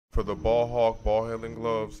For the Ball Hawk ball handling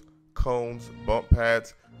gloves, cones, bump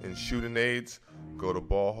pads, and shooting aids, go to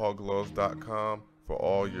ballhawkgloves.com for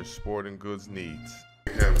all your sporting goods needs.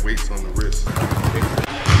 They have weights on the wrist.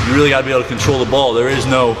 You really got to be able to control the ball. There is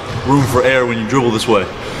no room for error when you dribble this way.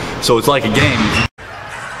 So it's like a game.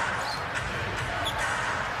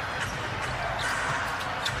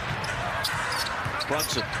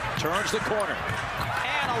 Brunson turns the corner.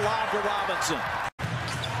 And a lob to Robinson.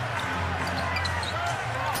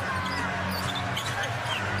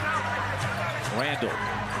 Randall.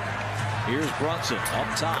 Here's Brunson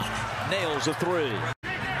up top. Nails a three.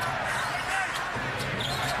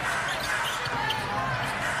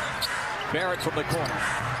 Barrett from the corner.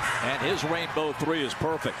 And his rainbow three is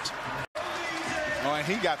perfect. Oh, and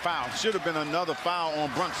he got fouled. Should have been another foul on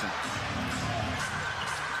Brunson.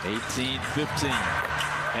 18-15.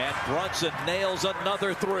 And Brunson nails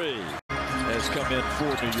another three. Has come in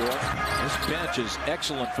for New York. This bench is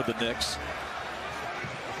excellent for the Knicks.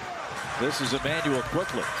 This is Emmanuel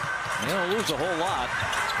quickly. They don't lose a whole lot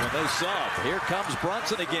when they sub. Here comes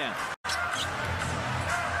Brunson again.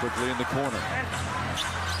 Quickly in the corner.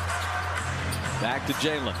 Back to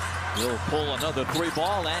Jalen. He'll pull another three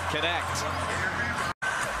ball and connect.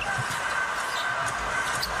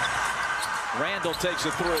 Randall takes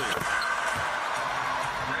a three.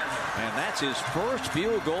 And that's his first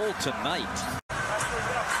field goal tonight.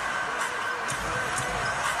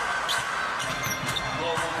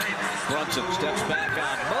 Brunson steps back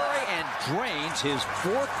on Murray and drains his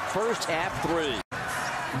fourth first half three.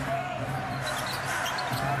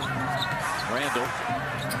 Randall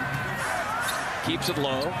keeps it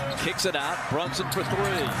low, kicks it out. Brunson for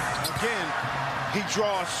three. Again, he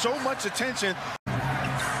draws so much attention.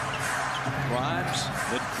 Grimes,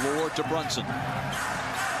 mid-floor to Brunson.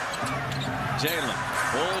 Jalen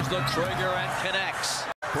pulls the trigger and connects.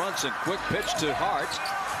 Brunson, quick pitch to Hart.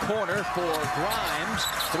 Corner for Grimes.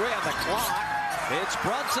 3 on the clock. It's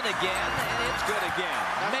Brunson again, and it's good again.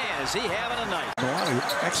 Man, is he having a night. A lot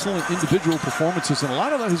of excellent individual performances, and a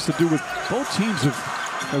lot of that has to do with both teams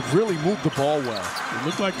have really moved the ball well. It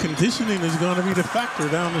looked like conditioning is going to be the factor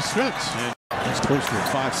down the stretch. It's close to a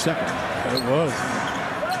 5-second. It was.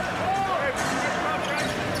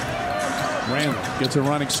 Randall gets a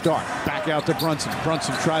running start. Back out to Brunson.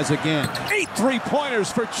 Brunson tries again. 8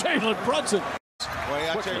 3-pointers for Jalen Brunson.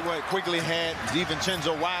 Well, I tell you what, quickly had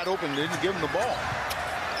DiVincenzo wide open. Didn't give him the ball.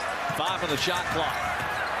 5 on the shot clock.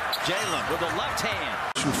 Jalen with the left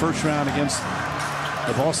hand. First round against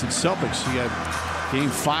the Boston Celtics. He had game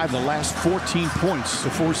 5, the last 14 points to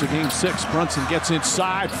force a game 6. Brunson gets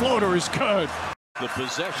inside. Floater is good. The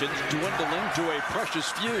possessions dwindling to a precious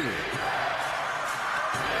few.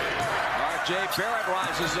 R.J. Barrett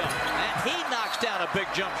rises up, and he knocks down a big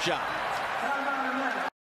jump shot.